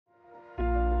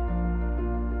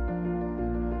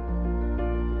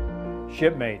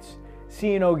Shipmates,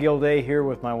 CNO Gilday here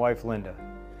with my wife Linda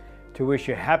to wish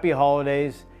you happy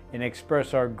holidays and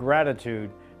express our gratitude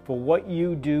for what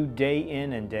you do day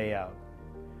in and day out.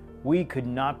 We could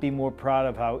not be more proud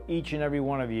of how each and every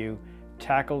one of you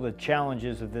tackle the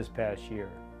challenges of this past year.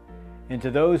 And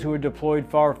to those who are deployed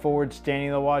far forward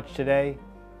standing the watch today,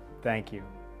 thank you.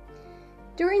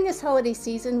 During this holiday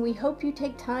season, we hope you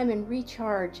take time and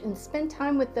recharge and spend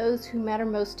time with those who matter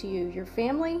most to you, your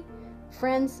family,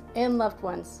 friends, and loved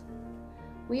ones.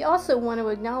 We also want to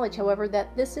acknowledge, however,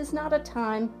 that this is not a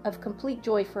time of complete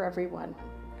joy for everyone.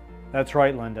 That's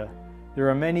right, Linda. There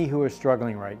are many who are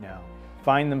struggling right now,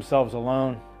 find themselves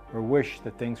alone, or wish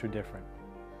that things were different.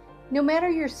 No matter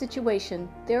your situation,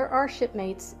 there are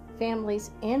shipmates,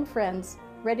 families, and friends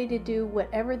ready to do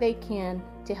whatever they can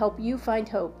to help you find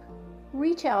hope.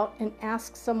 Reach out and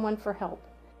ask someone for help.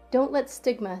 Don't let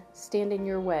stigma stand in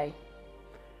your way.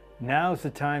 Now's the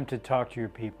time to talk to your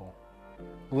people.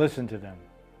 Listen to them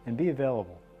and be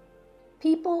available.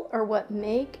 People are what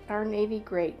make our Navy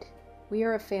great. We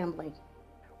are a family.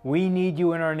 We need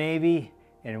you in our Navy,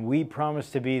 and we promise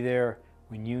to be there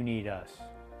when you need us.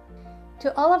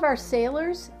 To all of our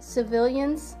sailors,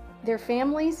 civilians, their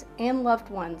families, and loved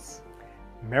ones,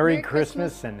 Merry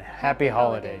Christmas and Happy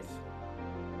Holidays.